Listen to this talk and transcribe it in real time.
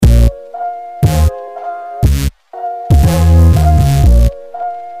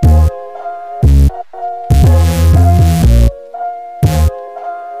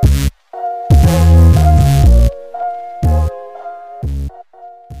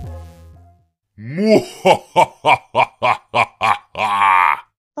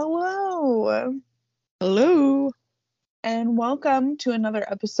Hello, Hello. and welcome to another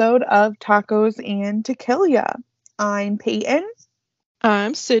episode of Tacos and Tequila. I'm Peyton,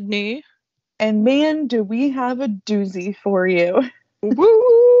 I'm Sydney. and man, do we have a doozy for you. Woo!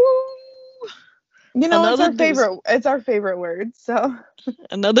 You know, it's Another our doozy. favorite. It's our favorite word. So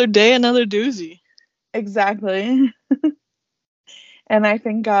Another day, another doozy. exactly. And I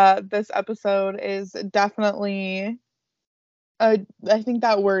think this episode is definitely. I think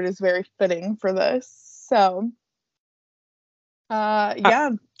that word is very fitting for this. So, Uh, yeah.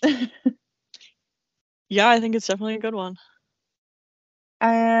 yeah, I think it's definitely a good one.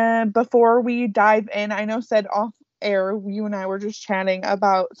 And before we dive in, I know said off air, you and I were just chatting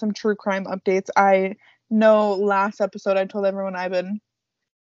about some true crime updates. I know last episode I told everyone I've been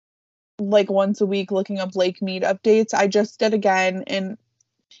like once a week looking up Lake Mead updates. I just did again, and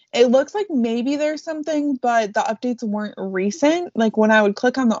it looks like maybe there's something, but the updates weren't recent. Like when I would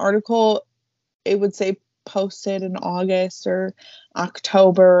click on the article, it would say posted in August or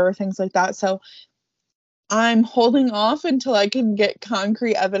October or things like that. So I'm holding off until I can get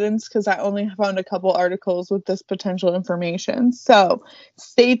concrete evidence because I only found a couple articles with this potential information. So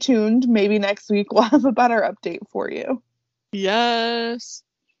stay tuned. Maybe next week we'll have a better update for you. Yes.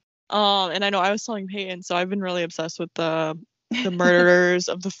 And I know I was telling Peyton, so I've been really obsessed with the murders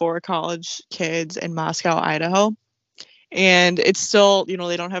of the 4 college kids in Moscow, Idaho. And it's still,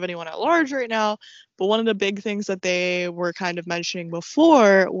 they don't have anyone at large right now. But one of the big things that they were kind of mentioning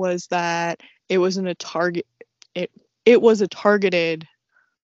before was that it wasn't a target. It was a targeted,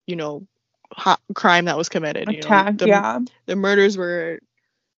 you know, crime that was committed. Attack, yeah. The murders were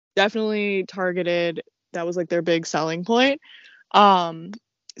definitely targeted. That was like their big selling point.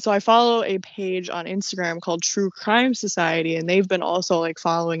 So I follow a page on Instagram called True Crime Society, and they've been also like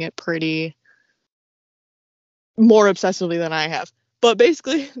following it pretty more obsessively than I have. But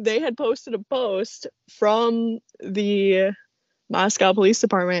basically, they had posted a post from the Moscow Police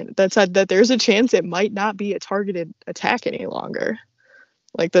Department that said that there's a chance it might not be a targeted attack any longer.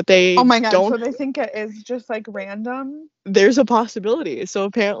 Like that they Oh my God. don't. So they think it is just like random? There's a possibility. So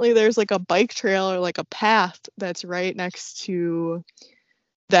apparently, there's like a bike trail or like a path that's right next to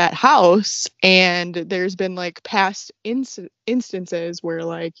that house, and there's been like past instances where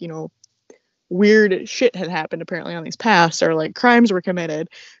like weird shit had happened apparently on these paths, or like crimes were committed.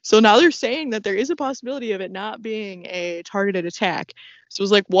 So now they're saying that there is a possibility of it not being a targeted attack. So it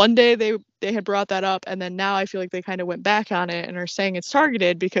was like one day they had brought that up, and then now I feel like they kind of went back on it and are saying it's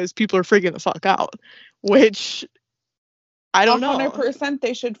targeted because people are freaking the fuck out, which I don't know. 100%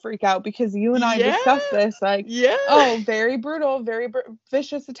 they should freak out because you and I Yeah. discussed this. Like, Yeah. oh, very brutal, very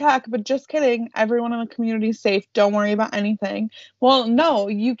vicious attack, but just kidding. Everyone in the community is safe. Don't worry about anything. Well, no,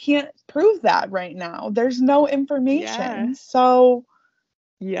 you can't prove that right now. There's no Yeah. information. So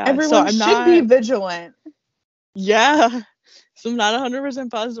Yeah. So everyone I'm should be not. vigilant. Yeah. So I'm not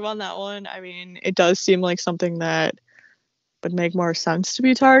 100% positive on that one. I mean, it does seem like something that would make more sense to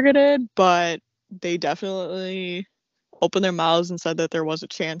be targeted, but they definitely opened their mouths and said that there was a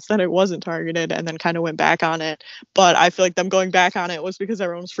chance that it wasn't targeted, and then kind of went back on it. But I feel like them going back on it was because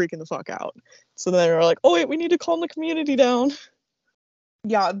everyone was freaking the fuck out. So then they were like, oh wait, we need to calm the community down.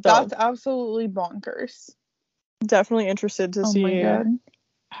 Yeah, So that's absolutely bonkers. definitely interested to Oh my see God.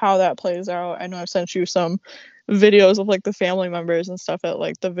 how that plays out. I know I've sent you some videos of like the family members and stuff at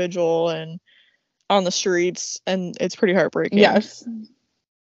like the vigil and on the streets, and it's pretty heartbreaking. Yes.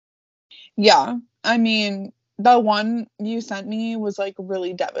 Yeah. I mean, the one you sent me was like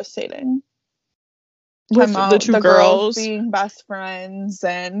really devastating. Talking With the about 2 the girls girls. being best friends,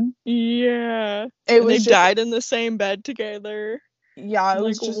 and Yeah. it And they was just, died in the same bed together. yeah,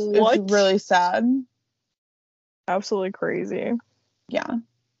 Like, it's what? really sad. Absolutely crazy. Yeah,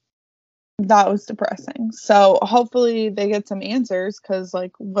 that was depressing. So hopefully they get some answers because,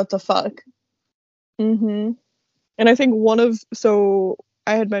 like, what the fuck? Mm-hmm. And I think so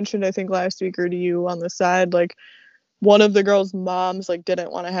I had mentioned, I think last week or to you on the side, like, one of the girls' moms, like,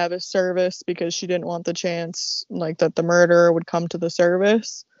 didn't want to have a service because she didn't want the chance, like, that the murderer would come to the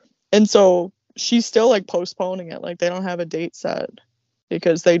service. And so she's still, like, postponing it. Like, they don't have a date set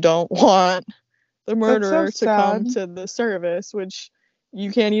because they don't want the That's so murderer to come sad. to the service, which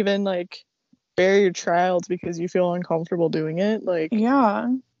you can't even like bury your child because you feel uncomfortable doing it. Like,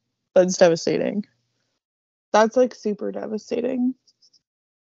 Yeah, that's devastating. that's like super devastating.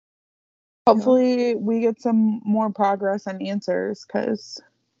 Yeah. Hopefully we get some more progress and answers because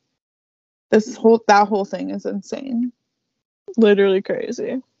that whole thing is insane. Literally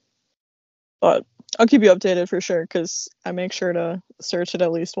crazy. But I'll keep you updated for sure because I make sure to search it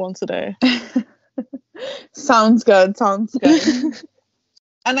at least once a day. Sounds good.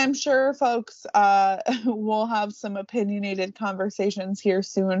 And I'm sure folks will have some opinionated conversations here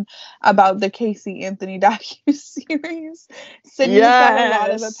soon about the Casey Anthony docuseries. Sydney's got a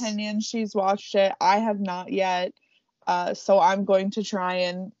lot of opinions. She's watched it. I have not yet. So I'm going to try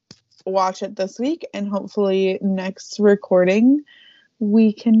and watch it this week, and hopefully next recording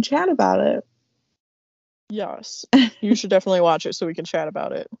we can chat about it. Yes. You should definitely watch it so we can chat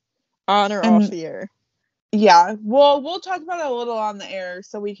about it. On or off the air. Yeah, we'll talk about it a little on the air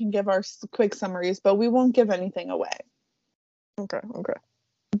so we can give our quick summaries, but we won't give anything away. Okay.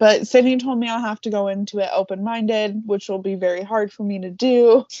 But Sydney told me I'll have to go into it open-minded, which will be very hard for me to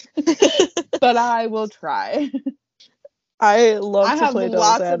do, but I will try. I love to play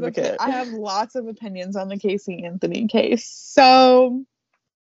devil's advocate. I have lots of opinions on the Casey Anthony case, so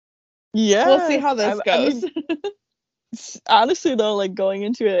yeah, we'll see how this goes. I mean, honestly, though, like going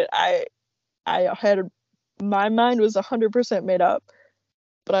into it, I had my mind was 100% made up,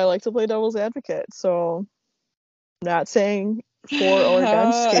 but I like to play devil's advocate, so I'm not saying for or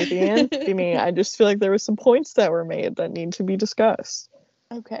against Casey Anthony. I just feel like there were some points that were made that need to be discussed.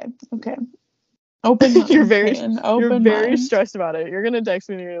 Okay. Open mind. You're very stressed about it. You're gonna text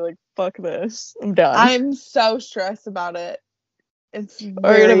me and you're like, "Fuck this, I'm done." I'm so stressed about it. It's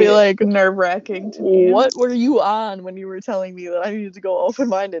very gonna be like nerve-wracking to me. What were you on when you were telling me that I needed to go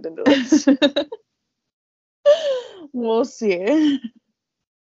open-minded into this? We'll see.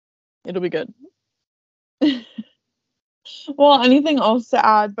 It'll be good. Well, anything else to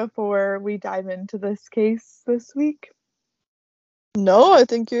add before we dive into this case this week? No, I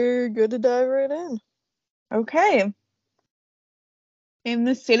think you're good to dive right in. Okay. In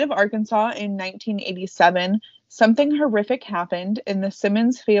the state of Arkansas in 1987, something horrific happened in the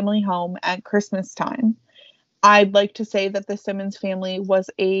Simmons family home at Christmas time. I'd like to say that the Simmons family was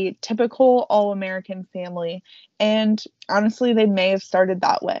a typical all-American family, and honestly, they may have started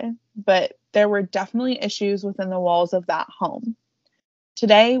that way, but there were definitely issues within the walls of that home.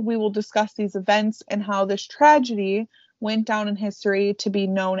 Today, we will discuss these events and how this tragedy went down in history to be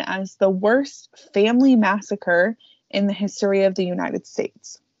known as the worst family massacre in the history of the United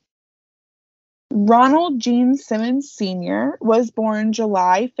States. Ronald Gene Simmons Sr. was born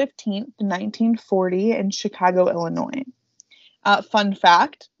July 15th, 1940 in Chicago, Illinois. Fun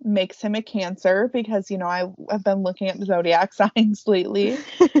fact, makes him a Cancer because, I have been looking at the zodiac signs lately,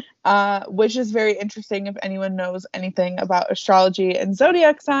 which is very interesting if anyone knows anything about astrology and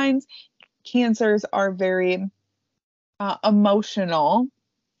zodiac signs. Cancers are very emotional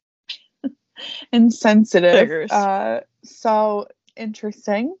and sensitive. So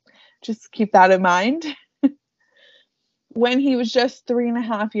interesting. Just keep that in mind. When he was just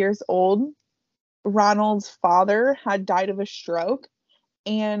 3.5 years old, Ronald's father had died of a stroke.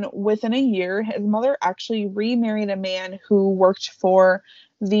 And within a year, his mother actually remarried a man who worked for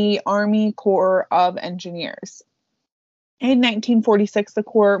the Army Corps of Engineers. In 1946, the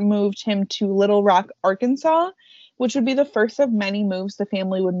Corps moved him to Little Rock, Arkansas, which would be the first of many moves the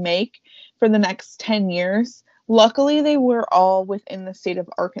family would make for the next 10 years. Luckily, they were all within the state of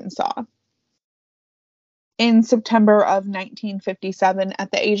Arkansas. In September of 1957,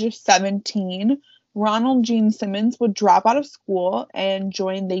 at the age of 17, Ronald Gene Simmons would drop out of school and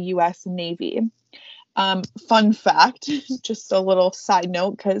join the U.S. Navy. Fun fact, just a little side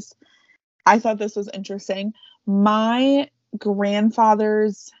note, because I thought this was interesting. My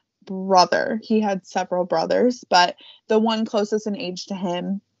grandfather's brother, he had several brothers, but the one closest in age to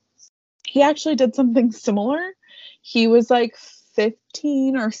him, he actually did something similar. He was like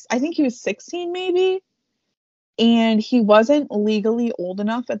 15, or I think he was 16 maybe. And he wasn't legally old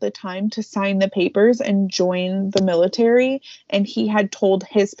enough at the time to sign the papers and join the military. And he had told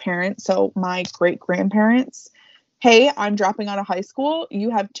his parents, so my great-grandparents, hey, I'm dropping out of high school. You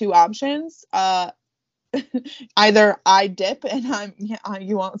have two options. Either I dip and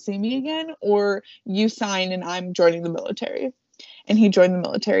you won't see me again, or you sign and I'm joining the military. And he joined the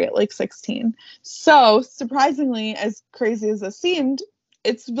military at like 16. So surprisingly, as crazy as this seemed,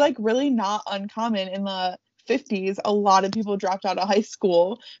 it's like really not uncommon in the 50s. A lot of people dropped out of high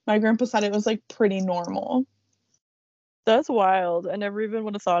school. My grandpa said it was like pretty normal. That's wild. I never even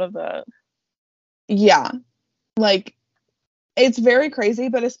would have thought of that. Yeah. Like, it's very crazy,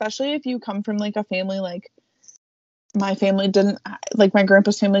 but especially if you come from like a family like my family didn't, like my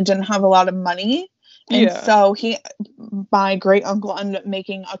grandpa's family didn't have a lot of money. And so my great uncle ended up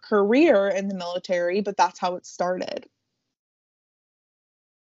making a career in the military, but that's how it started.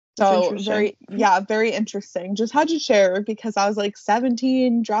 So very interesting. Just had to share because I was like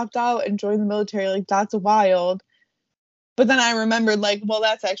 17, dropped out and joined the military. Like, that's wild. But then I remembered, like, well,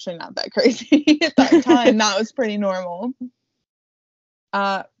 that's actually not that crazy at that time. That was pretty normal.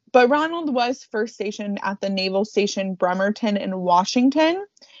 But Ronald was first stationed at the Naval Station Bremerton in Washington.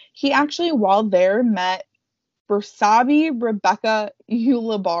 He actually, while there, met Bersabe Rebecca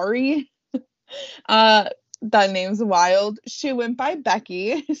Ulibarri. That name's wild. She went by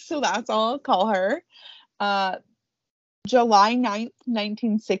Becky, so that's all I'll call her. July 9th,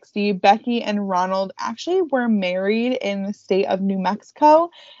 1960, Becky and Ronald actually were married in the state of New Mexico,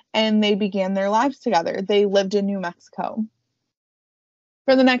 and they began their lives together. They lived in New Mexico.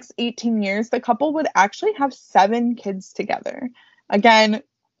 For the next 18 years, the couple would actually have 7 kids together. Again,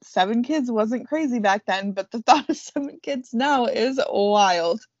 7 kids wasn't crazy back then, but the thought of 7 kids now is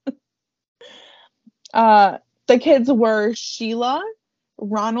wild. The kids were Sheila,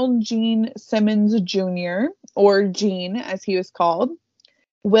 Ronald Gene Simmons Jr., or Gene as he was called,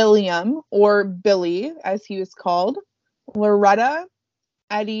 William, or Billy as he was called, Loretta,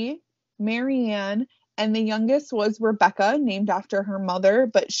 Eddie, Marianne, and the youngest was Rebecca, named after her mother,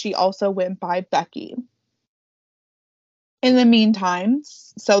 but she also went by Becky. In the meantime,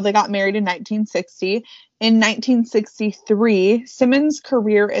 so they got married in 1960. In 1963, Simmons'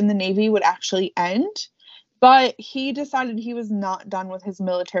 career in the Navy would actually end, but he decided he was not done with his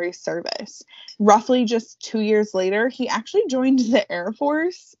military service. Roughly just 2 years later, he actually joined the Air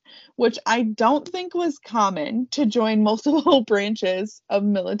Force, which I don't think was common to join multiple branches of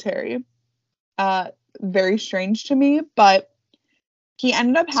military. Very strange to me, but he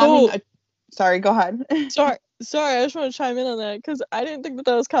ended up having Sorry, go ahead. Sorry, I just want to chime in on that because I didn't think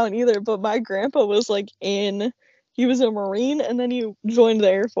that was common either. But my grandpa was he was a Marine and then he joined the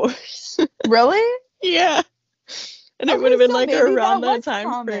Air Force. Really? Yeah. And it would have been around that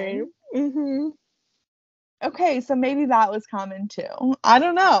time frame. Mm-hmm. Okay, so maybe that was common too. I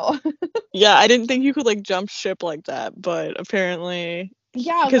don't know. Yeah, I didn't think you could jump ship like that, but apparently.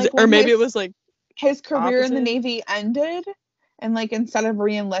 Yeah, or maybe it was his career opposite. in the Navy ended, and instead of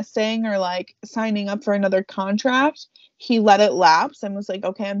re-enlisting or signing up for another contract, he let it lapse and was like,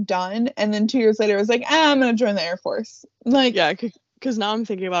 okay, I'm done. And then 2 years later, it was like, I'm gonna join the Air Force. Yeah, because now I'm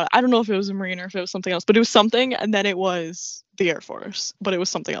thinking about it. I don't know if it was a Marine or if it was something else, but it was something, and then it was the Air Force, but it was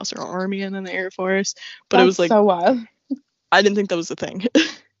something else, or Army and then the Air Force. But That's it was so wild. I didn't think that was a thing.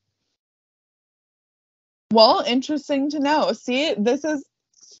 Well, interesting to know. See,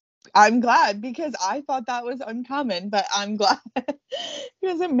 I'm glad because I thought that was uncommon, but I'm glad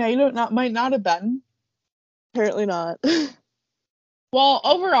because it might not have been. Apparently not. Well,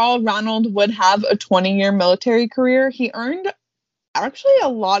 overall, Ronald would have a 20-year military career. He earned actually a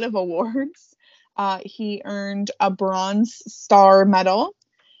lot of awards. He earned a Bronze Star Medal,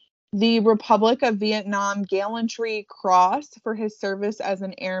 the Republic of Vietnam Gallantry Cross for his service as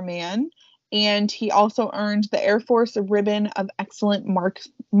an airman, and he also earned the Air Force Ribbon of Excellent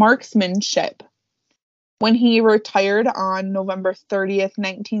Marksmanship. When he retired on November 30th,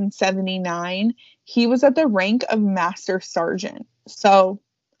 1979, he was at the rank of Master Sergeant. So,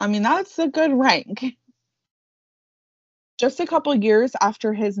 I mean, that's a good rank. Just a couple years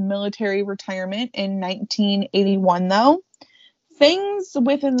after his military retirement in 1981, though, things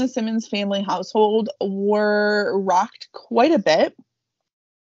within the Simmons family household were rocked quite a bit.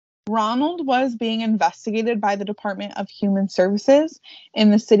 Ronald was being investigated by the Department of Human Services in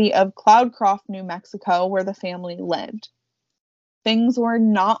the city of Cloudcroft, New Mexico, where the family lived. Things were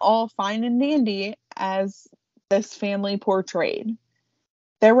not all fine and dandy as this family portrayed.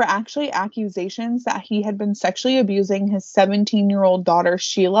 There were actually accusations that he had been sexually abusing his 17-year-old daughter,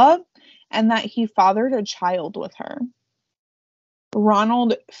 Sheila, and that he fathered a child with her.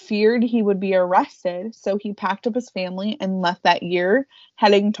 Ronald feared he would be arrested, so he packed up his family and left that year,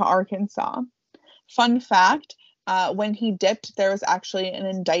 heading to Arkansas. Fun fact, when he dipped, there was actually an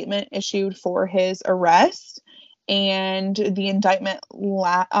indictment issued for his arrest, and the indictment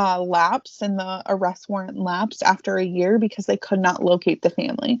lapsed and the arrest warrant lapsed after a year because they could not locate the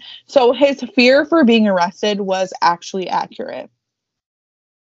family. So his fear for being arrested was actually accurate.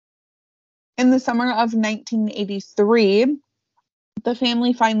 In the summer of 1983, the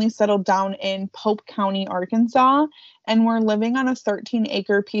family finally settled down in Pope County, Arkansas, and were living on a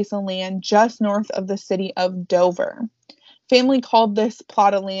 13-acre piece of land just north of the city of Dover. Family called this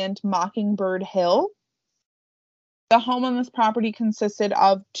plot of land Mockingbird Hill. The home on this property consisted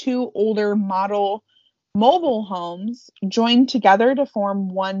of 2 older model mobile homes joined together to form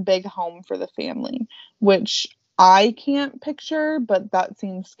one big home for the family, which I can't picture, but that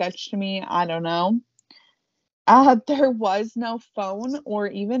seems sketch to me. I don't know. There was no phone or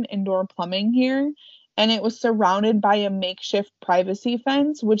even indoor plumbing here, and it was surrounded by a makeshift privacy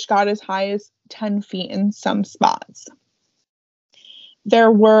fence, which got as high as 10 feet in some spots.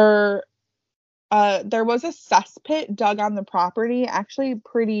 There was a cesspit dug on the property, actually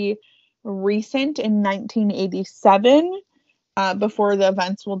pretty recent in 1987, before the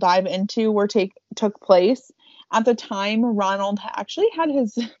events we'll dive into took place. At the time, Ronald actually had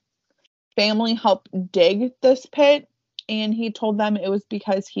his family help dig this pit, and he told them it was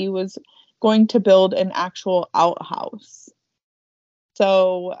because he was going to build an actual outhouse.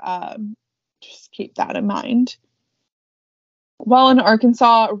 So just keep that in mind. While in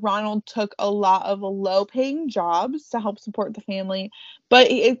Arkansas, Ronald took a lot of low-paying jobs to help support the family,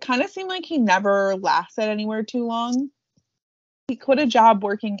 but it kind of seemed like he never lasted anywhere too long. He quit a job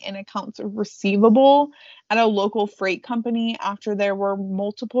working in accounts receivable at a local freight company after there were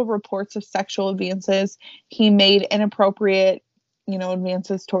multiple reports of sexual advances. He made inappropriate,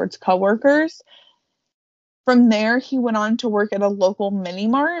 advances towards coworkers. From there, he went on to work at a local mini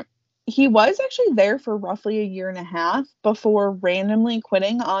mart. He was actually there for roughly a year and a half before randomly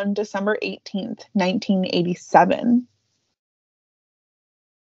quitting on December 18th, 1987.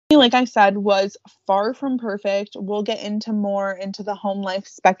 Like I said, was far from perfect. We'll get into the home life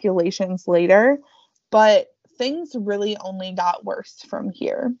speculations later, but things really only got worse from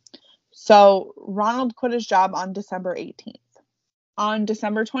here. So Ronald quit his job on December 18th. On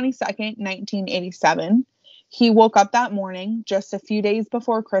December 22nd, 1987, he woke up that morning, just a few days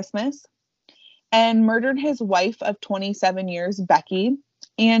before Christmas, and murdered his wife of 27 years, Becky,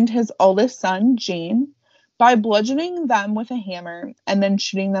 and his oldest son, Gene, by bludgeoning them with a hammer and then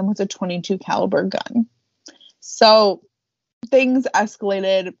shooting them with a .22 caliber gun. So things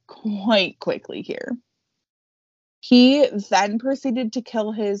escalated quite quickly here. He then proceeded to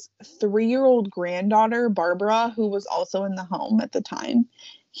kill his 3-year-old granddaughter, Barbara, who was also in the home at the time.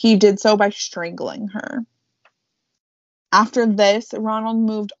 He did so by strangling her. After this, Ronald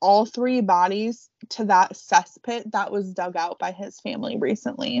moved all 3 bodies to that cesspit that was dug out by his family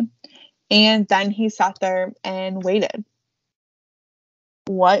recently. And then he sat there and waited.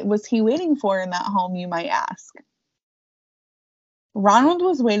 What was he waiting for in that home, you might ask? Ronald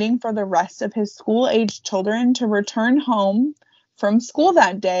was waiting for the rest of his school-aged children to return home from school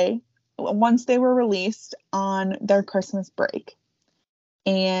that day once they were released on their Christmas break.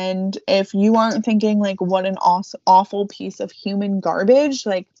 And if you aren't thinking, like, what an awful piece of human garbage,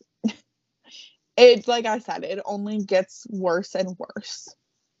 like, it's like I said, it only gets worse and worse.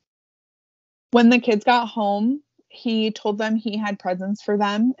 When the kids got home, he told them he had presents for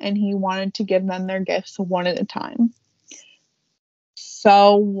them and he wanted to give them their gifts one at a time.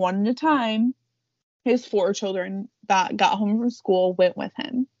 So one at a time, his 4 children that got home from school went with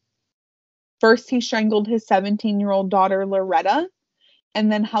him. First, he strangled his 17-year-old daughter, Loretta, and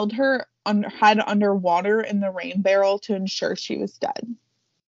then held her head underwater in the rain barrel to ensure she was dead.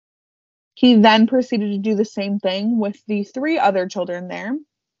 He then proceeded to do the same thing with the 3 other children there.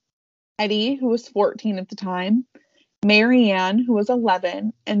 Eddie, who was 14 at the time, Marianne, who was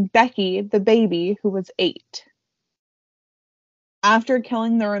 11, and Becky, the baby, who was 8. After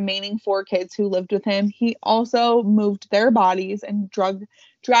killing the remaining 4 kids who lived with him, he also moved their bodies and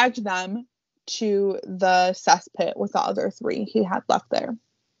dragged them to the cesspit with the other 3 he had left there.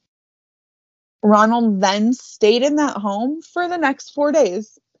 Ronald then stayed in that home for the next 4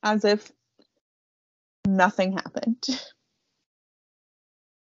 days, as if nothing happened.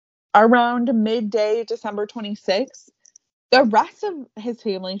 Around midday, December 26th, the rest of his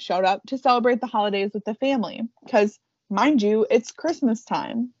family showed up to celebrate the holidays with the family, because, mind you, it's Christmas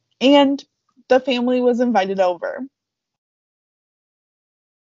time, and the family was invited over.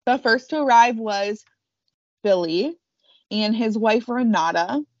 The first to arrive was Billy and his wife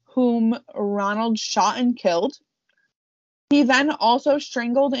Renata, whom Ronald shot and killed. He then also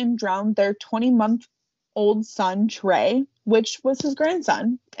strangled and drowned their 20-month-old son, Trey, which was his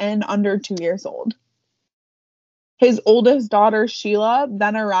grandson and under 2 years old. His oldest daughter, Sheila,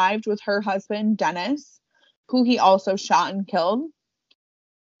 then arrived with her husband, Dennis, who he also shot and killed.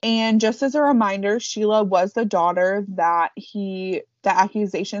 And just as a reminder, Sheila was the daughter that the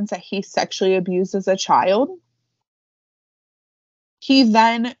accusations that he sexually abused as a child. He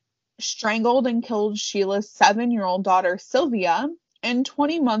then strangled and killed Sheila's 7-year-old daughter, Sylvia, and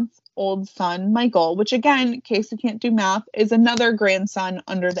 20-month-old son, Michael, which, again, in case you can't do math, is another grandson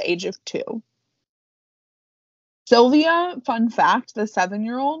under the age of 2. Sylvia, fun fact, the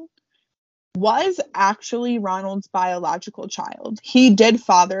 7-year-old, was actually Ronald's biological child. He did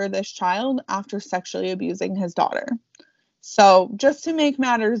father this child after sexually abusing his daughter. So just to make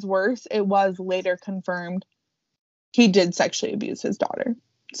matters worse, it was later confirmed he did sexually abuse his daughter.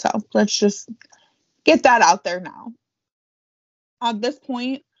 So let's just get that out there now. At this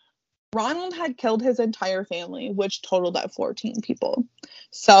point, Ronald had killed his entire family, which totaled at 14 people.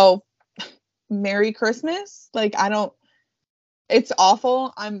 So, Merry Christmas. Like, it's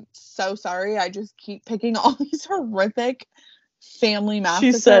awful. I'm so sorry. I just keep picking all these horrific family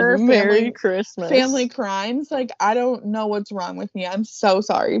She said massacre, Merry Christmas. family crimes. Like, I don't know what's wrong with me. I'm so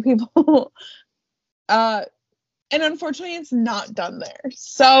sorry, people. And unfortunately, it's not done there.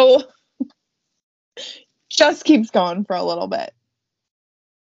 So, just keeps going for a little bit.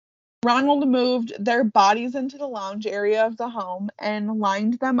 Ronald moved their bodies into the lounge area of the home and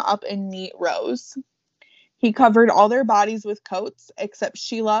lined them up in neat rows. He covered all their bodies with coats, except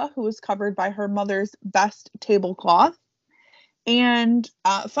Sheila, who was covered by her mother's best tablecloth. And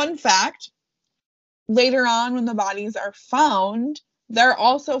fun fact, later on when the bodies are found, they're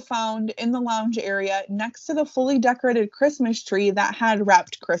also found in the lounge area next to the fully decorated Christmas tree that had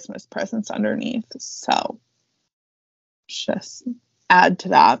wrapped Christmas presents underneath. So, just add to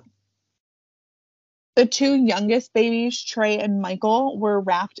that. The two youngest babies, Trey and Michael, were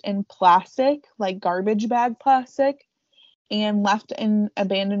wrapped in plastic, like garbage bag plastic, and left in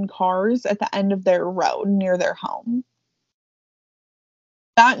abandoned cars at the end of their road near their home.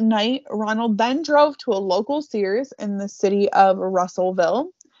 That night, Ronald then drove to a local Sears in the city of Russellville,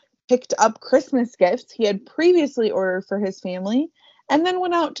 picked up Christmas gifts he had previously ordered for his family, and then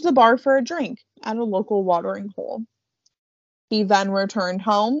went out to the bar for a drink at a local watering hole. He then returned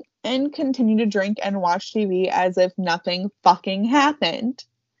home and continued to drink and watch TV as if nothing fucking happened.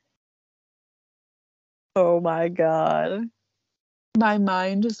 Oh my god. My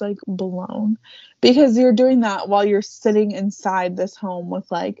mind is like blown because you're doing that while you're sitting inside this home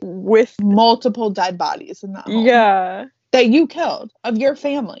with multiple dead bodies in that home. Yeah. That you killed of your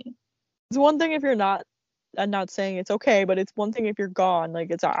family. It's one thing if you're not, I'm not saying it's okay, but it's one thing if you're gone, like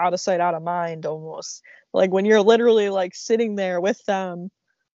it's out of sight, out of mind almost. Like when you're literally like sitting there with them,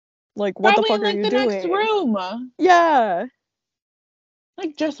 like what Probably the fuck in, are you the doing? Next room. Yeah.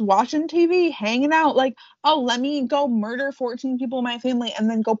 Like just watching TV, hanging out, like, oh, let me go murder 14 people in my family and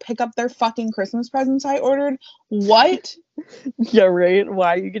then go pick up their fucking Christmas presents I ordered. What? Yeah, right.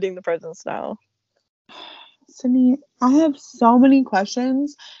 Why are you getting the presents now? Sydney, I have so many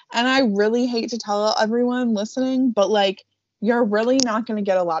questions and I really hate to tell everyone listening, but like, you're really not going to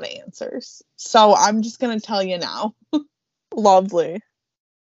get a lot of answers. So I'm just going to tell you now. Lovely.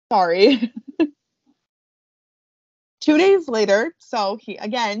 Sorry. 2 days later, so he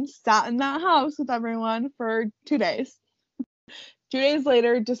again sat in that house with everyone for 2 days. 2 days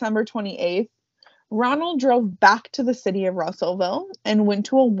later, December 28th, Ronald drove back to the city of Russellville and went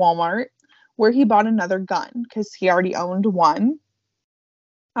to a Walmart where he bought another gun because he already owned one.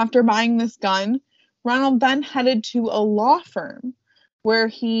 After buying this gun, Ronald then headed to a law firm where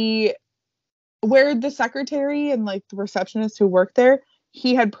the secretary and like the receptionist who worked there,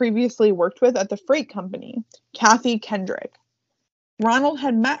 he had previously worked with at the freight company, Kathy Kendrick. Ronald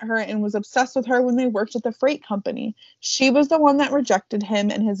had met her and was obsessed with her when they worked at the freight company. She was the one that rejected him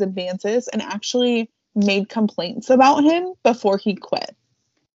and his advances and actually made complaints about him before he quit.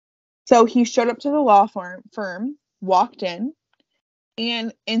 So he showed up to the law firm, walked in,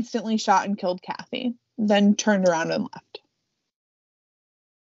 and instantly shot and killed Kathy, then turned around and left.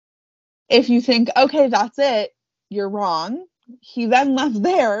 If you think, okay, that's it, you're wrong. He then left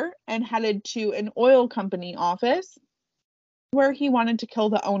there and headed to an oil company office where he wanted to kill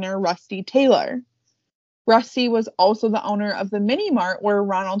the owner, Rusty Taylor. Rusty was also the owner of the mini mart where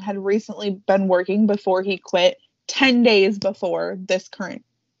Ronald had recently been working before he quit 10 days before this current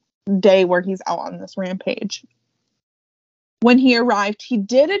day where he's out on this rampage. When he arrived, he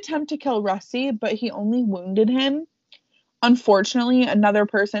did attempt to kill Rusty, but he only wounded him. Unfortunately, another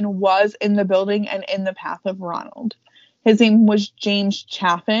person was in the building and in the path of Ronald. His name was James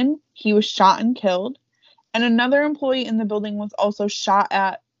Chaffin. He was shot and killed. And another employee in the building was also shot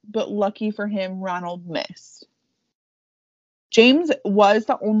at, but lucky for him, Ronald missed. James was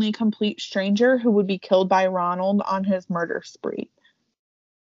the only complete stranger who would be killed by Ronald on his murder spree.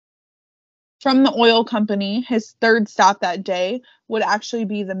 From the oil company, his third stop that day would actually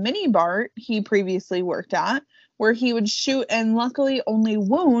be the mini BART he previously worked at, where he would shoot and luckily only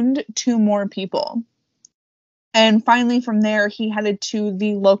wound 2 more people. And finally, from there, he headed to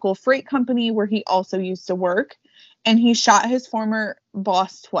the local freight company where he also used to work, and he shot his former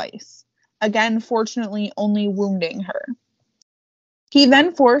boss twice. Again, fortunately, only wounding her. He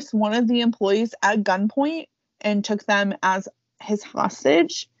then forced one of the employees at gunpoint and took them as his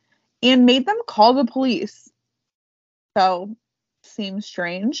hostage and made them call the police. So, seems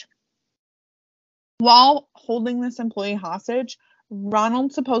strange. While holding this employee hostage,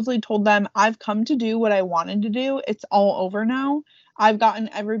 Ronald supposedly told them, I've come to do what I wanted to do. It's all over now. I've gotten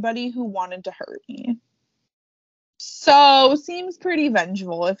everybody who wanted to hurt me. So seems pretty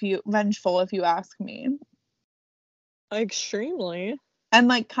vengeful if you ask me. Extremely. And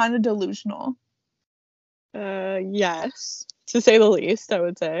like kind of delusional. Yes. To say the least, I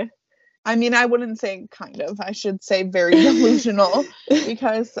would say. I mean, I wouldn't say kind of. I should say very delusional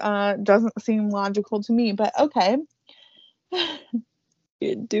because it doesn't seem logical to me, but okay.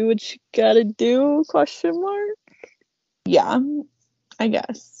 You do what you gotta do, question mark? Yeah, I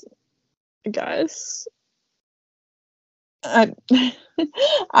guess. I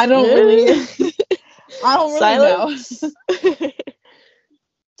don't really Silence. know.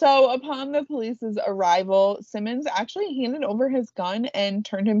 So upon the police's arrival, Simmons actually handed over his gun and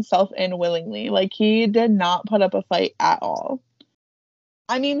turned himself in willingly. Like, he did not put up a fight at all.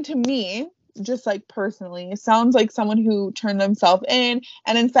 I mean, to me, just like personally, it sounds like someone who turned themselves in.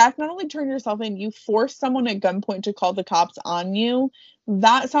 And in fact, not only turned yourself in, you forced someone at gunpoint to call the cops on you.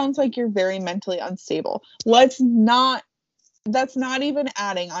 That sounds like you're very mentally unstable. That's not even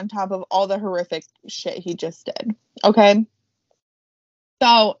adding on top of all the horrific shit he just did. Okay?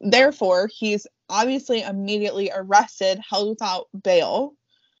 So, therefore, he's obviously immediately arrested, held without bail,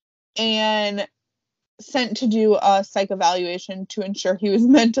 and sent to do a psych evaluation to ensure he was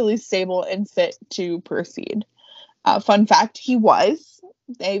mentally stable and fit to proceed. Fun fact, he was.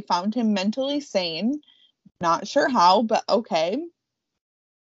 They found him mentally sane. Not sure how, but okay.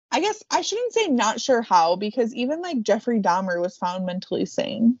 I guess I shouldn't say not sure how, because even like Jeffrey Dahmer was found mentally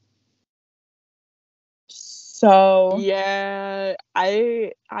sane. So yeah,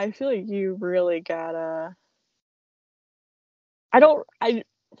 I feel like you really gotta. I don't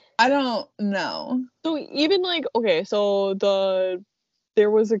know. So even like, okay, so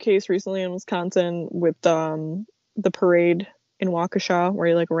there was a case recently in Wisconsin with the parade in Waukesha where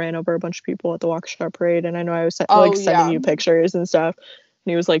he like ran over a bunch of people at the Waukesha parade, and I know I was sending you pictures and stuff,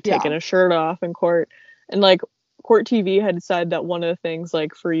 and he was like taking his shirt off in court, and like Court TV had said that one of the things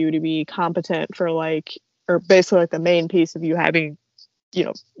like for you to be competent for like, or basically like the main piece of you having, you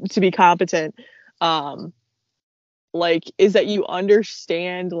know, to be competent, like is that you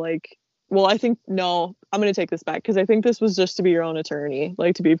understand like, well, I think no, I'm gonna take this back because I think this was just to be your own attorney,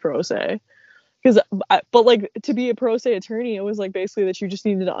 like to be pro se. But like to be a pro se attorney, it was like basically that you just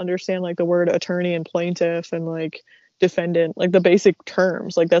needed to understand like the word attorney and plaintiff and like defendant, like the basic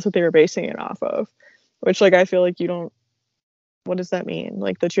terms, like that's what they were basing it off of. Which like I feel like you don't. What does that mean?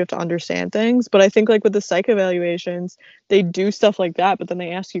 Like that you have to understand things. But I think like with the psych evaluations, they do stuff like that, but then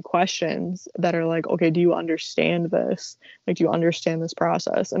they ask you questions that are like, okay, do you understand this? Like, do you understand this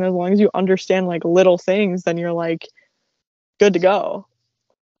process? And as long as you understand like little things, then you're like good to go.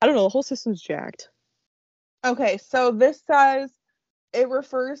 I don't know, the whole system's jacked. Okay, so this says it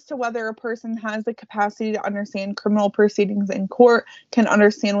refers to whether a person has the capacity to understand criminal proceedings in court, can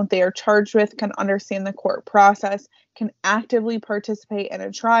understand what they are charged with, can understand the court process, can actively participate in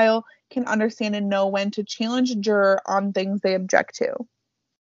a trial, can understand and know when to challenge a juror on things they object to.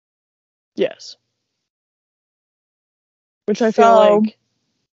 Yes. Which I feel like,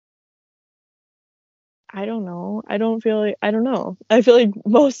 I don't know. I don't know. I feel like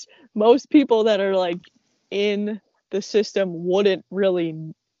most people that are like in the system wouldn't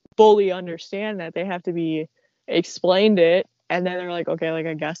really fully understand that. They have to be explained it, and then they're like, okay, like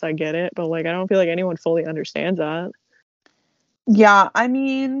I guess I get it, but like I don't feel like anyone fully understands that. Yeah, I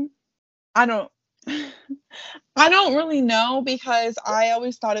mean, I don't really know, because I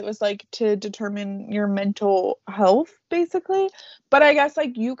always thought it was like to determine your mental health basically, but I guess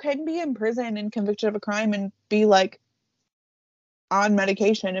like you can be in prison and convicted of a crime and be like on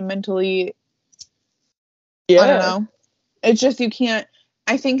medication and mentally, I don't know. It's just you can't.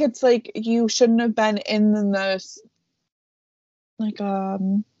 I think it's like you shouldn't have been in this like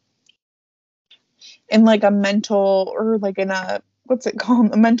in like a mental, or like in a, what's it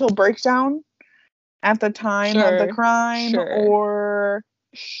called, a mental breakdown at the time of the crime, or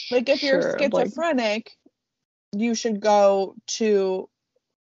like if you're schizophrenic, you should go to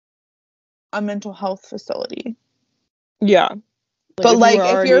a mental health facility. Yeah. But like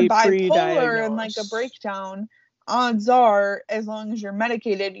if you're bipolar and like a breakdown, odds are, as long as you're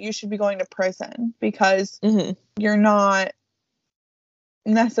medicated, you should be going to prison, because you're not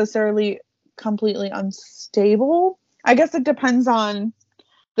necessarily completely unstable. I guess it depends on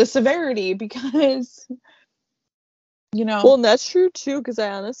the severity, because you know. Well, and that's true too, because I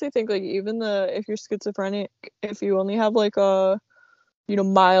honestly think like even if you're schizophrenic, if you only have like a, you know,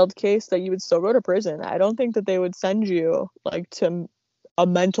 mild case, that you would still go to prison. I don't think that they would send you like to a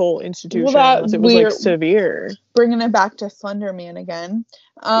mental institution unless it was like severe. Bringing it back to Slender Man again.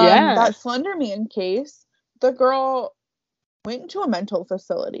 That Slender Man case, the girl went into a mental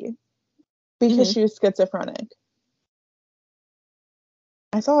facility because she was schizophrenic.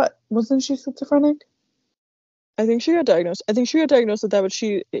 I thought, wasn't she schizophrenic? I think she got diagnosed. I think she got diagnosed with that, but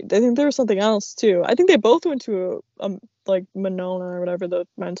I think there was something else too. I think they both went to like Monona or whatever, the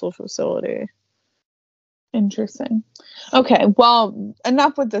mental facility. Interesting. Okay, well,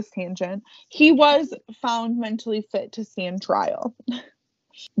 enough with this tangent. He was found mentally fit to stand trial.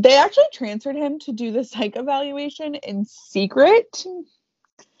 They actually transferred him to do the psych evaluation in secret,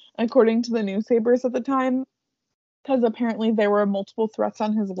 according to the newspapers at the time, because apparently there were multiple threats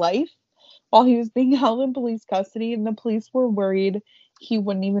on his life while he was being held in police custody, and the police were worried he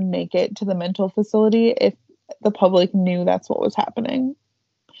wouldn't even make it to the mental facility if the public knew that's what was happening.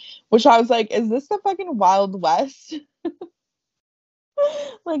 Which I was like, is this the fucking Wild West?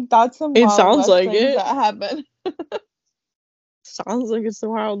 Like, that's some It Wild sounds West like things it. that happen. Sounds like it's the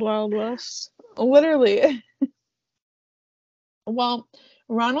Wild Wild West. Literally. Well,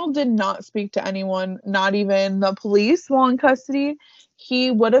 Ronald did not speak to anyone, not even the police, while in custody. He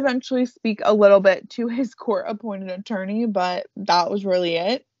would eventually speak a little bit to his court-appointed attorney, but that was really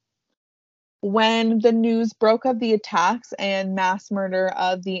it. When the news broke of the attacks and mass murder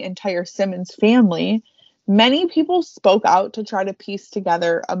of the entire Simmons family, many people spoke out to try to piece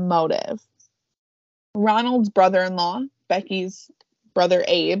together a motive. Ronald's brother-in-law, Becky's brother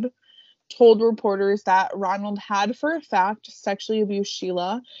Abe, told reporters that Ronald had for a fact sexually abused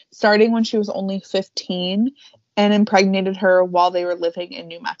Sheila starting when she was only 15 and impregnated her while they were living in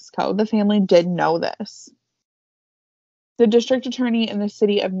New Mexico. The family did know this. The district attorney in the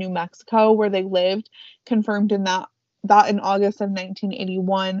city of New Mexico, where they lived, confirmed that in August of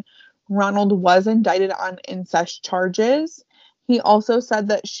 1981, Ronald was indicted on incest charges. He also said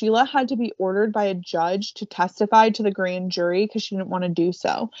that Sheila had to be ordered by a judge to testify to the grand jury because she didn't want to do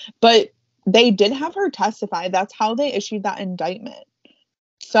so. But they did have her testify. That's how they issued that indictment.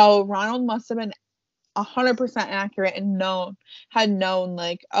 So Ronald must have been 100% accurate and had known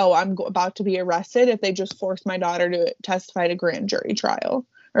like, oh, I'm about to be arrested if they just force my daughter to testify to grand jury trial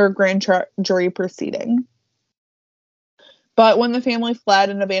or jury proceeding. But when the family fled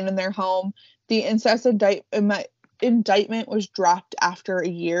and abandoned their home, the incest indictment was dropped after a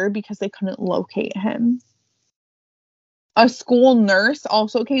year because they couldn't locate him. A school nurse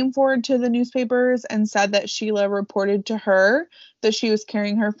also came forward to the newspapers and said that Sheila reported to her that she was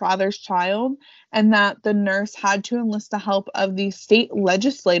carrying her father's child and that the nurse had to enlist the help of the state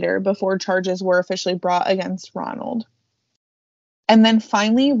legislator before charges were officially brought against Ronald. And then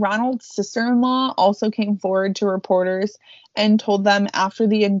finally, Ronald's sister-in-law also came forward to reporters and told them after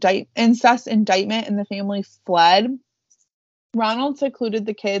the incest indictment and the family fled, Ronald secluded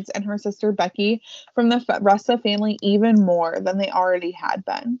the kids and her sister Becky from the rest of the family even more than they already had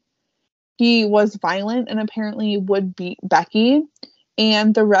been. He was violent and apparently would beat Becky,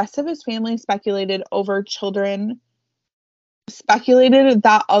 and the rest of his family speculated that other children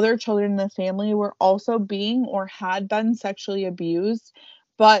in the family were also being or had been sexually abused,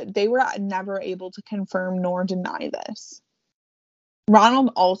 but they were never able to confirm nor deny this.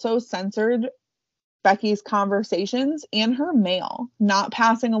 Ronald also censored Becky's conversations and her mail, not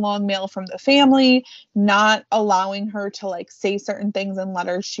passing along mail from the family, not allowing her to like say certain things in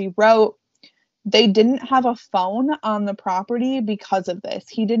letters she wrote. They didn't have a phone on the property because of this.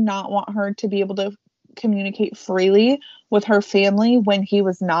 He did not want her to be able to communicate freely with her family when he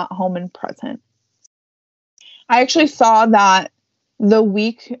was not home and present. I actually saw that the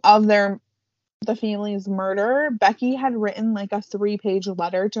week of the family's murder, Becky had written like a 3-page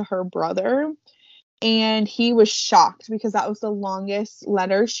letter to her brother. And he was shocked because that was the longest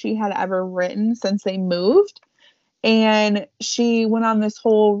letter she had ever written since they moved. And she went on this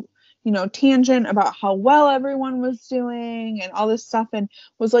whole, tangent about how well everyone was doing and all this stuff and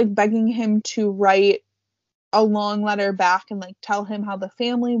was like begging him to write a long letter back and like tell him how the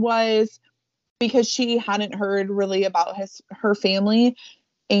family was because she hadn't heard really about her family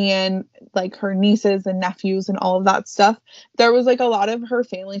and like her nieces and nephews and all of that stuff. There was like a lot of her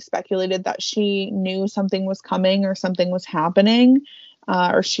family speculated that she knew something was coming or something was happening,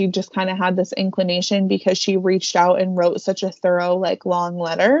 or she just kind of had this inclination because she reached out and wrote such a thorough like long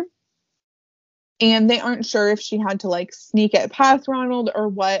letter. And they aren't sure if she had to like sneak it past Ronald or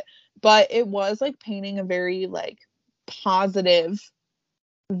what, but it was like painting a very like positive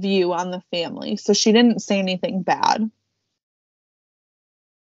view on the family. So she didn't say anything bad.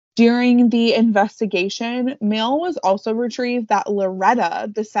 During the investigation, mail was also retrieved that Loretta,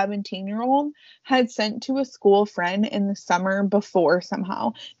 the 17-year-old, had sent to a school friend in the summer before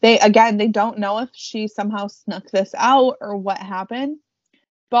somehow. They don't know if she somehow snuck this out or what happened,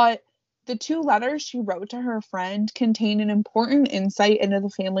 but The 2 letters she wrote to her friend contain an important insight into the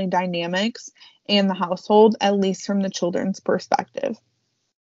family dynamics and the household, at least from the children's perspective.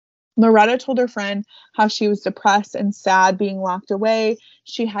 Loretta told her friend how she was depressed and sad being locked away.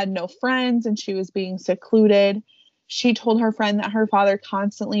 She had no friends and she was being secluded. She told her friend that her father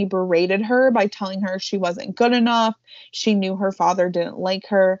constantly berated her by telling her she wasn't good enough. She knew her father didn't like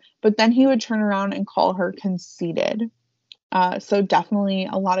her, but then he would turn around and call her conceited. So definitely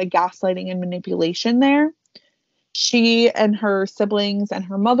a lot of gaslighting and manipulation there. She and her siblings and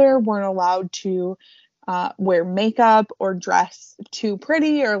her mother weren't allowed to wear makeup or dress too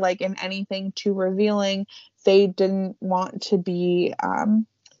pretty or like in anything too revealing. They didn't want to be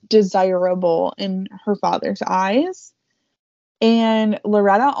desirable in her father's eyes. And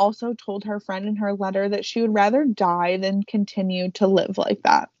Loretta also told her friend in her letter that she would rather die than continue to live like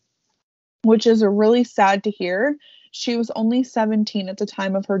that, which is really sad to hear. She was only 17 at the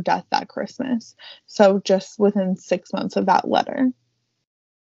time of her death that Christmas, so just within 6 months of that letter.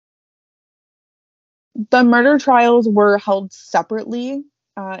 The murder trials were held separately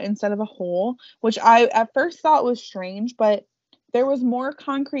instead of a whole, which I at first thought was strange, but there was more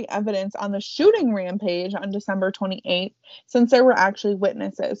concrete evidence on the shooting rampage on December 28th, since there were actually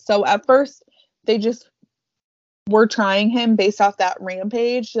witnesses. So at first, they just were trying him based off that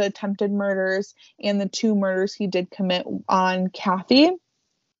rampage, the attempted murders, and the 2 murders he did commit on Kathy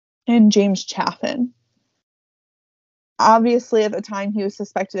and James Chaffin. Obviously, at the time, he was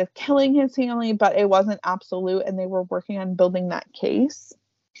suspected of killing his family, but it wasn't absolute, and they were working on building that case.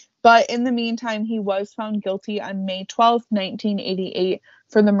 But in the meantime, he was found guilty on May 12th, 1988,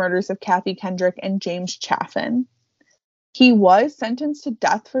 for the murders of Kathy Kendrick and James Chaffin. He was sentenced to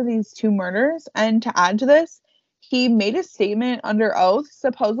death for these 2 murders, and to add to this, he made a statement under oath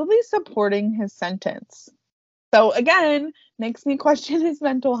supposedly supporting his sentence. So again, makes me question his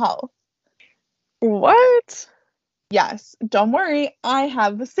mental health. What? Yes, don't worry, I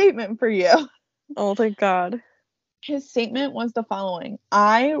have the statement for you. Oh, thank God. His statement was the following: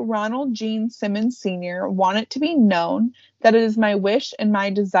 I, Ronald Gene Simmons Sr., want it to be known that it is my wish and my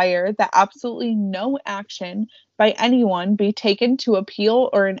desire that absolutely no action by anyone be taken to appeal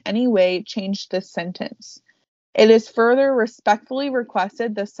or in any way change this sentence. It is further respectfully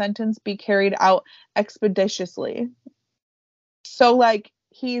requested the sentence be carried out expeditiously. So, like,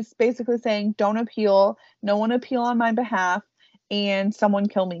 he's basically saying, don't appeal, no one appeal on my behalf, and someone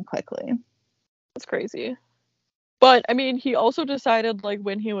kill me quickly. That's crazy. But, I mean, he also decided, like,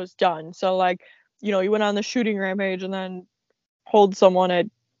 when he was done. So, like, you know, he went on the shooting rampage and then hold someone at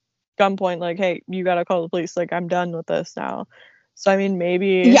gunpoint, like, hey, you gotta call the police. Like, I'm done with this now. So, I mean,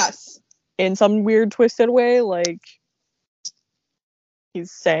 maybe Yes. in some weird, twisted way, like,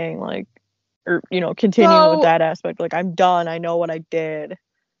 he's saying, like, or, you know, continuing with that aspect. Like, I'm done. I know what I did.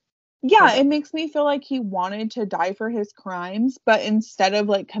 Yeah, it makes me feel like he wanted to die for his crimes, but instead of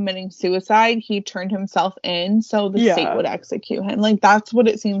like committing suicide, he turned himself in so the state would execute him. Like, that's what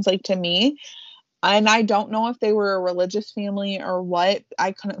it seems like to me. And I don't know if they were a religious family or what.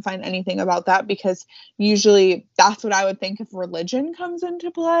 I couldn't find anything about that because usually that's what I would think if religion comes into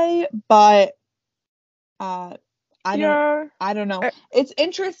play. But I don't know. It's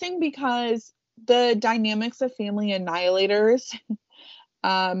interesting because the dynamics of family annihilators.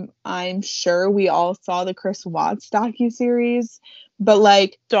 I'm sure we all saw the Chris Watts docuseries, but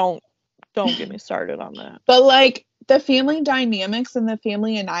like don't get me started on that. But like the family dynamics and the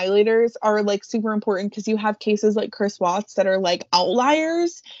family annihilators are like super important because you have cases like Chris Watts that are like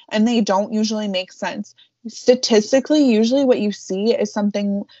outliers and they don't usually make sense. Statistically, usually what you see is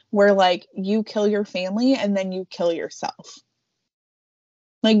something where like you kill your family and then you kill yourself.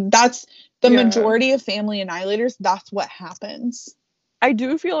 Like that's the majority of family annihilators. That's what happens. I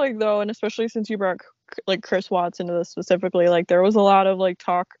do feel like though, and especially since you brought like Chris Watts into this specifically, like there was a lot of like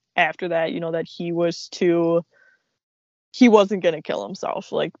talk after that, you know, that he wasn't gonna kill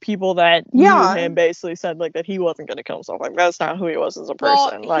himself. Like people that knew him basically said like that he wasn't gonna kill himself. Like that's not who he was as a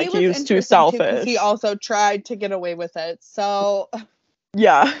person. Like he was too selfish. He also tried to get away with it. So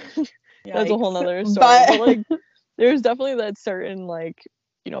yeah, that's a whole nother story. But like there's definitely that certain like,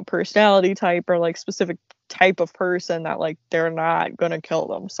 you know, personality type or like specific type of person that like they're not gonna kill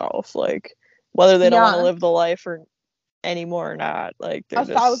themselves, like whether they don't want to live the life or anymore or not. Like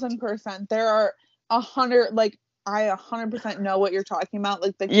 1,000%. There are 100, like I 100% know what you're talking about,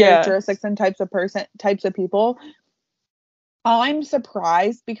 like the characteristics and types of people. I'm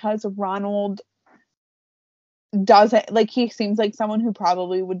surprised because Ronald doesn't, like, he seems like someone who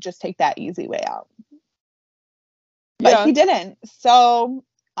probably would just take that easy way out, but he didn't. So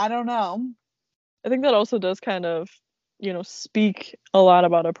I don't know. I think that also does kind of speak a lot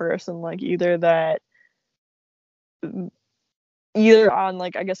about a person, like either on,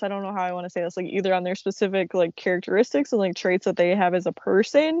 like, I guess I don't know how I want to say this, like either on their specific like characteristics and like traits that they have as a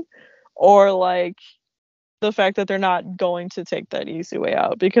person, or like the fact that they're not going to take that easy way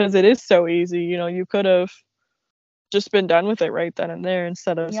out, because it is so easy. You could have just been done with it right then and there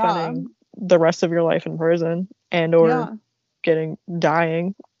instead of spending the rest of your life in prison and or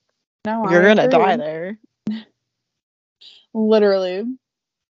dying. No, You're I gonna agree. die there. Literally.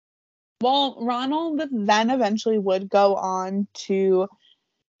 Well, Ronald then eventually would go on to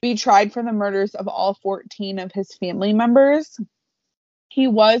be tried for the murders of all 14 of his family members. He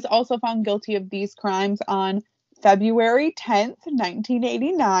was also found guilty of these crimes on February 10th,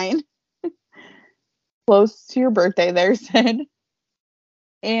 1989. Close to your birthday there, Sid.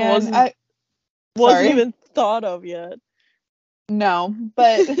 And wasn't even thought of yet. No,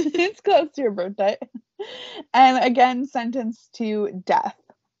 but it's close to your birthday. And again, sentenced to death.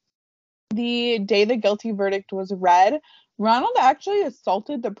 The day the guilty verdict was read, Ronald actually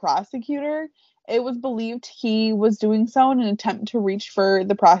assaulted the prosecutor. It was believed he was doing so in an attempt to reach for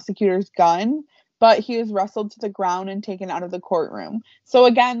the prosecutor's gun, but he was wrestled to the ground and taken out of the courtroom. So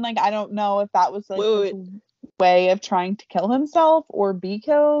again, like, I don't know if that was like his way of trying to kill himself or be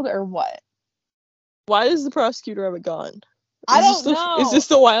killed or what. Why does the prosecutor have a gun? I don't know. Is this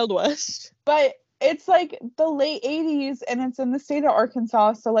the Wild West? But it's like the late 80s and it's in the state of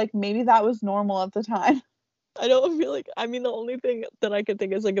Arkansas, so like maybe that was normal at the time. I don't feel like, I mean, the only thing that I could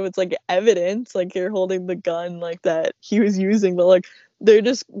think is like if it's like evidence, like you're holding the gun like that he was using, but like they're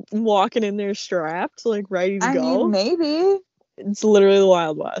just walking in there strapped, like ready to go. I mean, maybe. It's literally the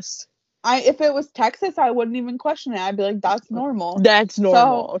Wild West. If it was Texas, I wouldn't even question it. I'd be like, that's normal. That's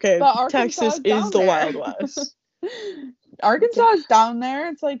normal. So, okay, but Texas is the Wild West. Arkansas is down there.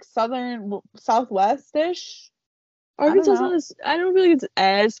 It's like southwest-ish. Arkansas is, I don't really think it's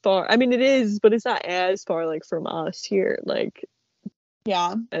as far. I mean, it is, but it's not as far like from us here, like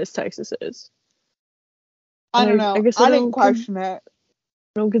as Texas is. I don't know. I didn't question it.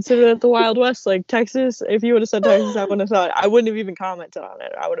 I don't consider that the Wild West. Like Texas, if you would have said Texas, I wouldn't have thought. I wouldn't have even commented on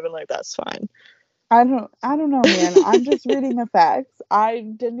it. I would have been like, that's fine. I don't know, man. I'm just reading the facts. I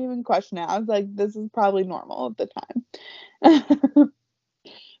didn't even question it. I was like, this is probably normal at the time.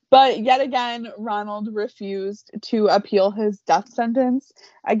 But yet again, Ronald refused to appeal his death sentence,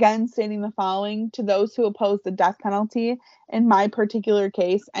 again stating the following: to those who oppose the death penalty, in my particular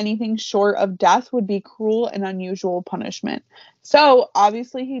case, anything short of death would be cruel and unusual punishment. So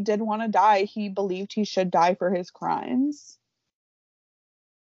obviously he did want to die. He believed he should die for his crimes.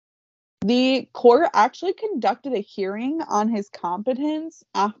 The court actually conducted a hearing on his competence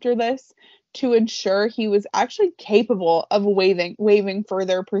after this to ensure he was actually capable of waiving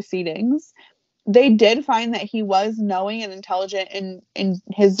further proceedings. They did find that he was knowing and intelligent in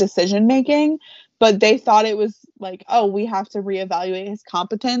his decision making, but they thought it was like, oh, we have to reevaluate his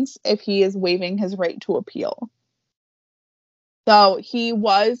competence if he is waiving his right to appeal. So he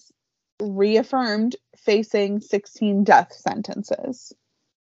was reaffirmed facing 16 death sentences.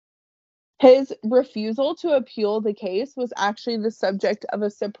 His refusal to appeal the case was actually the subject of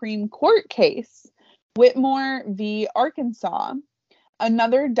a Supreme Court case, Whitmore v. Arkansas.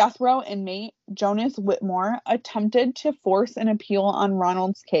 Another death row inmate, Jonas Whitmore, attempted to force an appeal on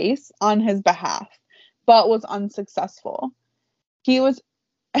Ronald's case on his behalf, but was unsuccessful.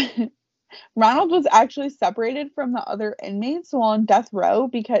 Ronald was actually separated from the other inmates while on death row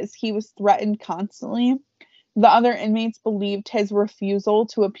because he was threatened constantly. The other inmates believed his refusal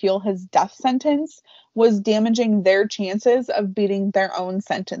to appeal his death sentence was damaging their chances of beating their own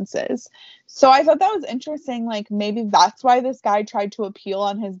sentences. So I thought that was interesting. Like, maybe that's why this guy tried to appeal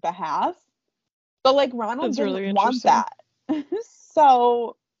on his behalf. But, like, Ronald didn't want that.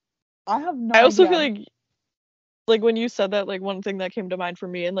 So I have no idea. I also feel like when you said that, like, one thing that came to mind for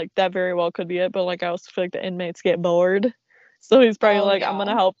me, and, like, that very well could be it, but, like, I also feel like the inmates get bored. So he's probably I'm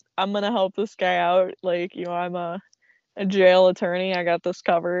gonna help this guy out. Like, I'm a jail attorney. I got this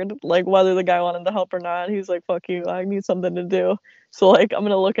covered. Like, whether the guy wanted to help or not, he's like, fuck you. I need something to do. So, like, I'm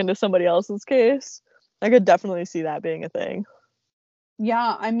gonna look into somebody else's case. I could definitely see that being a thing.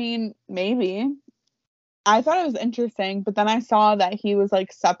 Yeah, I mean, maybe. I thought it was interesting, but then I saw that he was,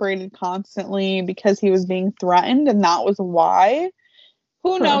 like, separated constantly because he was being threatened, and that was why.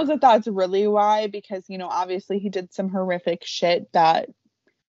 Who knows if that's really why, because, obviously he did some horrific shit that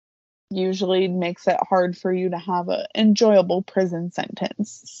usually makes it hard for you to have an enjoyable prison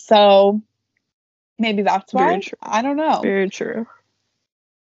sentence. So maybe that's why. I don't know. Very true.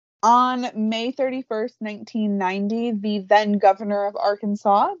 On May 31st, 1990, the then governor of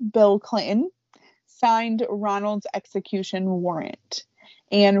Arkansas, Bill Clinton, signed Ronald's execution warrant.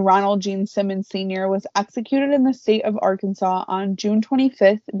 And Ronald Gene Simmons Sr. was executed in the state of Arkansas on June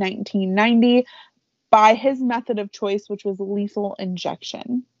 25th, 1990, by his method of choice, which was lethal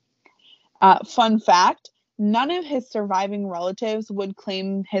injection. Fun fact, none of his surviving relatives would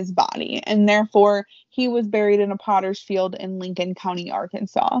claim his body, and therefore he was buried in a potter's field in Lincoln County,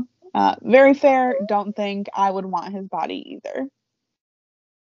 Arkansas. Very fair. Don't think I would want his body either.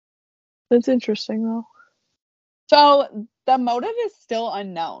 That's interesting, though. So the motive is still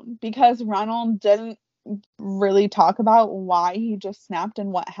unknown because Ronald didn't really talk about why he just snapped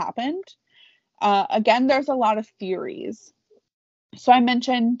and what happened. Again, there's a lot of theories. So I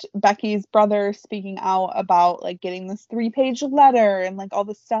mentioned Becky's brother speaking out about like getting this 3-page letter and like all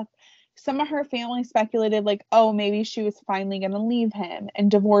this stuff. Some of her family speculated like, oh, maybe she was finally going to leave him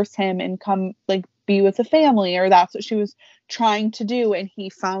and divorce him and come like be with a family, or that's what she was trying to do. And he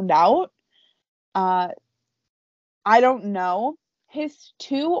found out. I don't know. His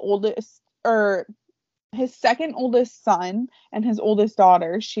his second oldest son and his oldest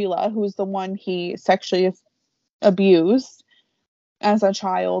daughter, Sheila, who's the one he sexually abused as a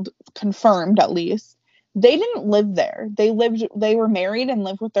child, confirmed at least, they didn't live there. They were married and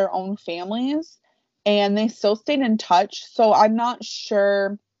lived with their own families, and they still stayed in touch. So I'm not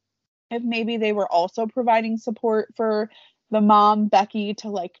sure if maybe they were also providing support for the mom, Becky, to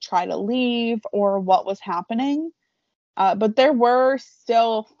like try to leave, or what was happening. But there were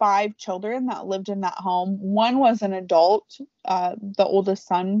still 5 children that lived in that home. One was an adult. The oldest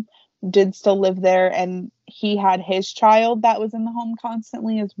son did still live there, and he had his child that was in the home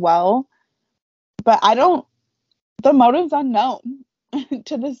constantly as well. But the motive's unknown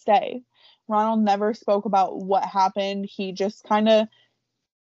to this day. Ronald never spoke about what happened. He just kind of,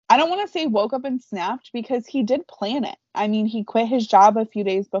 I don't want to say woke up and snapped, because he did plan it. I mean, he quit his job a few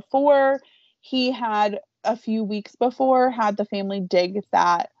days before. He had a few weeks before had the family dig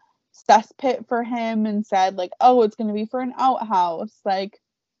that cesspit for him and said like, oh, it's going to be for an outhouse. Like,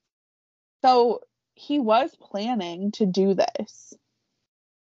 so he was planning to do this,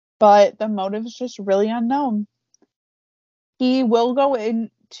 but the motive is just really unknown. He will go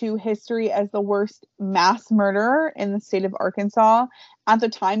into history as the worst mass murderer in the state of Arkansas. At the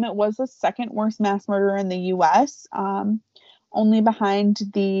time, it was the second worst mass murderer in the U.S., only behind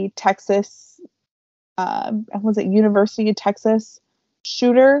the Texas, was it University of Texas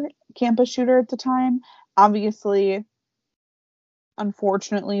campus shooter at the time. Obviously,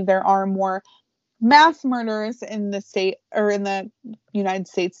 unfortunately, there are more mass murders in the state or in the United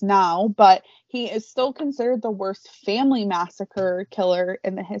States now, but he is still considered the worst family massacre killer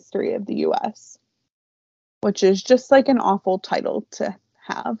in the history of the U.S., which is just like an awful title to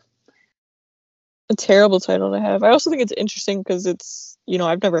have. A terrible title to have. I also think it's interesting because it's,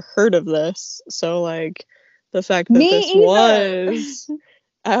 I've never heard of this. So, like, the fact that this was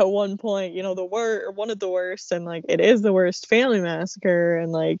at one point, one of the worst, and like it is the worst family massacre,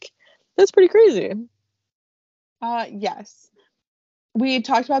 and like that's pretty crazy. Yes. We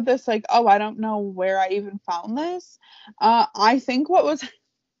talked about this, like, oh, I don't know where I even found this. I think what was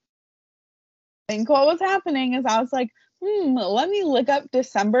happening is I was like, let me look up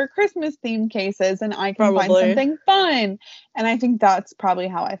December Christmas themed cases and I can find something fun. And I think that's probably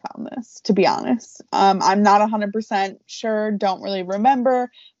how I found this, to be honest. I'm not 100% sure, don't really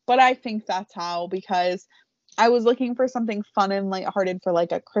remember, but I think that's how, because I was looking for something fun and lighthearted for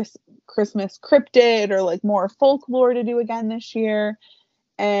like a Christmas cryptid or like more folklore to do again this year.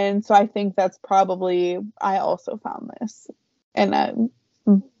 And so I think that's probably, I also found this. And I'm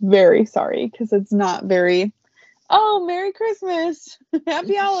very sorry because it's not very, oh, Merry Christmas,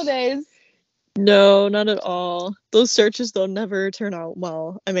 Happy Holidays. No, not at all. Those searches, they'll never turn out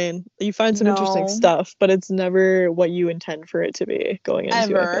well. I mean, you find some interesting stuff, but it's never what you intend for it to be going into,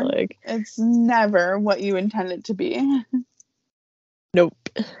 Ever. I feel like. It's never what you intend it to be. Nope.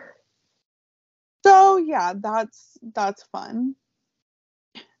 So, yeah, that's fun.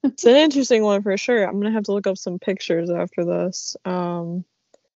 It's an interesting one for sure. I'm going to have to look up some pictures after this.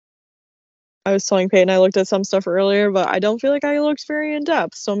 I was telling Peyton I looked at some stuff earlier, but I don't feel like I looked very in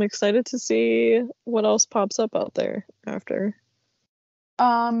depth. So I'm excited to see what else pops up out there after.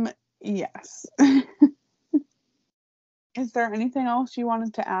 Yes. Is there anything else you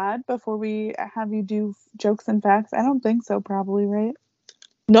wanted to add before we have you do jokes and facts? I don't think so, probably, right?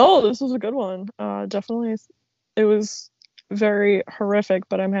 No, this was a good one. Definitely. It was very horrific,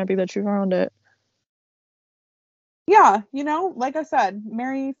 but I'm happy that you found it. Yeah, like I said,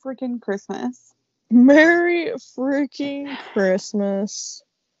 Merry freaking Christmas. Merry freaking Christmas.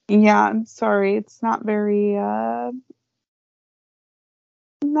 Yeah, I'm sorry. It's not very,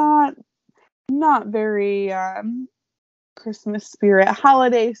 not not very Christmas spirit,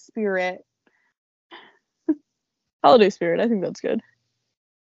 holiday spirit. Holiday spirit, I think that's good.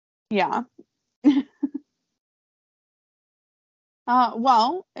 Yeah.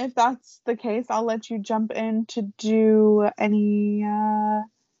 Well, if that's the case, I'll let you jump in to do any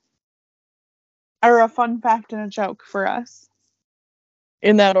or a fun fact and a joke for us.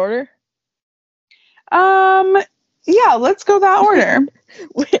 In that order? Yeah, let's go that order.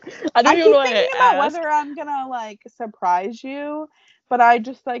 I don't I even keep know thinking why I about asked. whether I'm gonna like surprise you, but I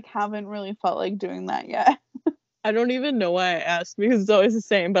just like haven't really felt like doing that yet. I don't even know why I asked because it's always the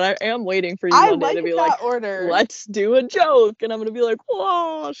same, but I am waiting for you I one day like to be like, that order. let's do a joke. And I'm going to be like,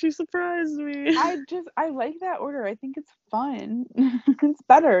 whoa, she surprised me. I like that order. I think it's fun. It's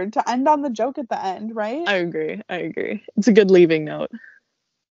better to end on the joke at the end, right? I agree. It's a good leaving note.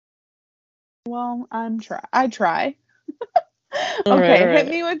 Well, I try. All Okay, right. hit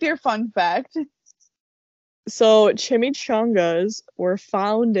me with your fun fact. So chimichangas were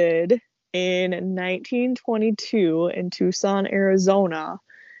founded in 1922 in Tucson, Arizona,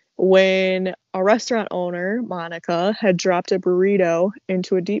 when a restaurant owner, Monica, had dropped a burrito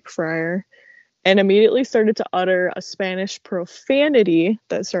into a deep fryer and immediately started to utter a Spanish profanity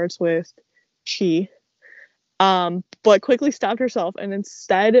that starts with chi, but quickly stopped herself and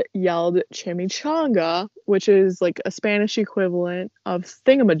instead yelled chimichanga, which is like a Spanish equivalent of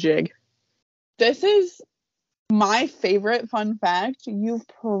thingamajig. This is my favorite fun fact you've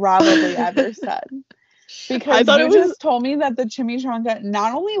probably ever said. I Because thought you it was just told me that the chimichanga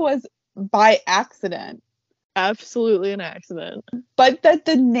not only was by accident, absolutely an accident. but that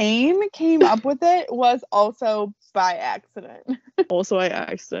the name came up with it was also by accident. Also by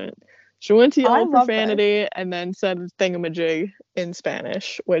accident. She went to I yell love this. profanity and then said thingamajig in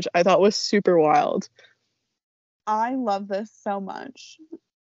Spanish, which I thought was super wild. I love this so much.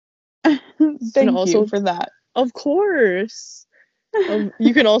 And Thank you also, for that. of course.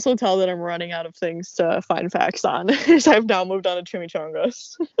 You can also tell that I'm running out of things to find facts on, as I've now moved on to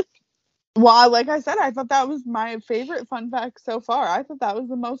chimichangas. Well, like I said, I thought that was my favorite fun fact so far. I thought that was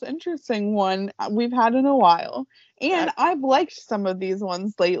the most interesting one we've had in a while. And I've liked some of these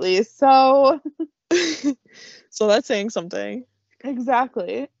ones lately. So, So that's saying something.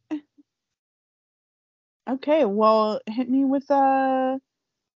 exactly. Okay, well, hit me with a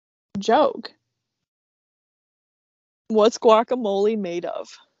joke. What's guacamole made of?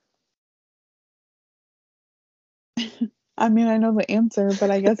 I mean, I know the answer, but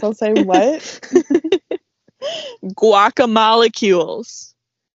I guess I'll say what? Guacamolecules.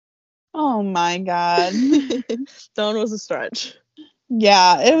 Oh my God. That one was a stretch.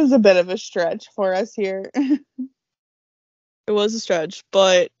 Yeah, it was a bit of a stretch for us here. It was a stretch,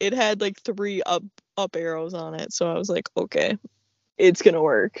 but it had like 3 up arrows on it, so I was like, okay, it's gonna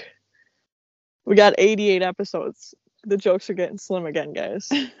work. We got 88 episodes. The jokes are getting slim again, guys.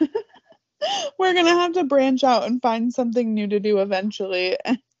 We're gonna have to branch out and find something new to do eventually.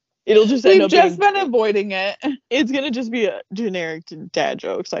 It'll just end We've up just being been avoiding it. it's gonna just be a generic dad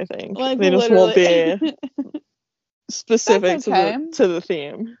jokes, I think. Like They just won't literally. be specific That's okay. to the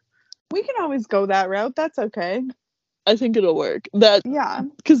theme. We can always go that route. That's okay. I think it'll work. That Yeah.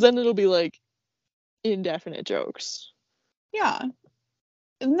 because then it'll be like indefinite jokes. Yeah.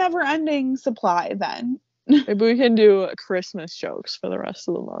 Never ending supply then. Maybe we can do Christmas jokes for the rest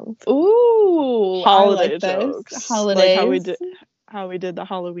of the month. Ooh, Holiday I like jokes. this. Holidays. Like how we did the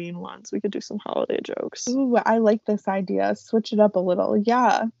Halloween ones. We could do some holiday jokes. Ooh, I like this idea. Switch it up a little.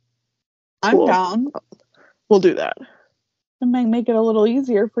 Yeah. I'm Cool. down. We'll do that. It might make it a little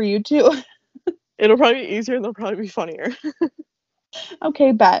easier for you too. It'll probably be easier and they'll probably be funnier.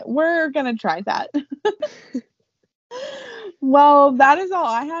 Okay, bet. We're gonna try that. Well, that is all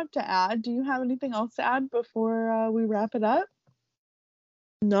I have to add. Do you have anything else to add before we wrap it up?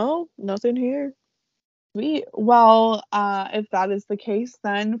 No, nothing here. Sweet. Well, if that is the case,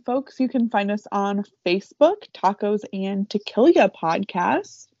 then folks, you can find us on Facebook, Tacos and Tequila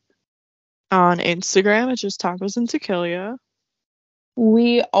Podcast. On Instagram, it's just Tacos and Tequila.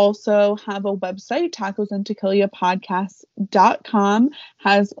 We also have a website, tacosandtequilapodcast.com,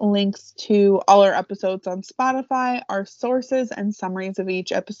 has links to all our episodes on Spotify, our sources, and summaries of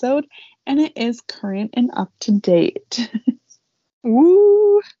each episode, and it is current and up to date.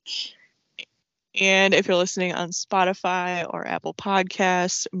 Woo! And if you're listening on Spotify or Apple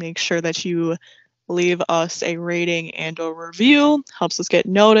Podcasts, make sure that you leave us a rating and a review. Helps us get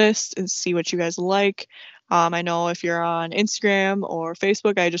noticed and see what you guys like. I know if you're on Instagram or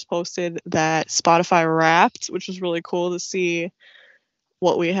Facebook, I just posted that Spotify Wrapped, which was really cool to see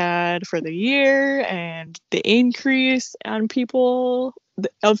what we had for the year and the increase on people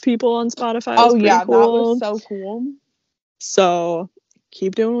of people on Spotify. Oh was yeah, cool. that was so cool. So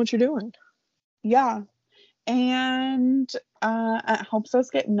keep doing what you're doing. Yeah. And it helps us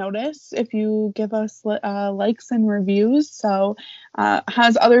get noticed if you give us likes and reviews. So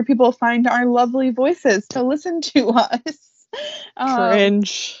has other people find our lovely voices to listen to us.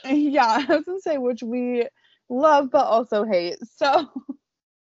 Cringe. Yeah, I was gonna say, which we love but also hate. So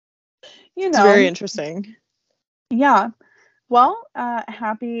It's very interesting. Yeah. Well,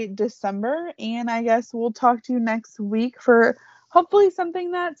 happy December, and I guess we'll talk to you next week for hopefully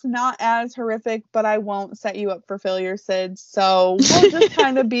something that's not as horrific, but I won't set you up for failure, Sid. So we'll just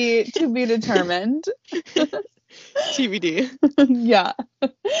kind of be to be determined. TBD. Yeah.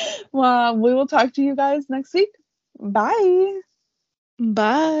 Well, we will talk to you guys next week. Bye.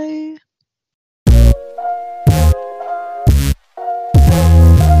 Bye.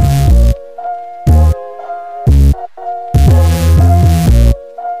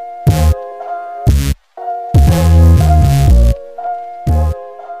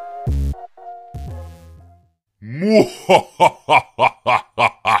 Mwahahaha!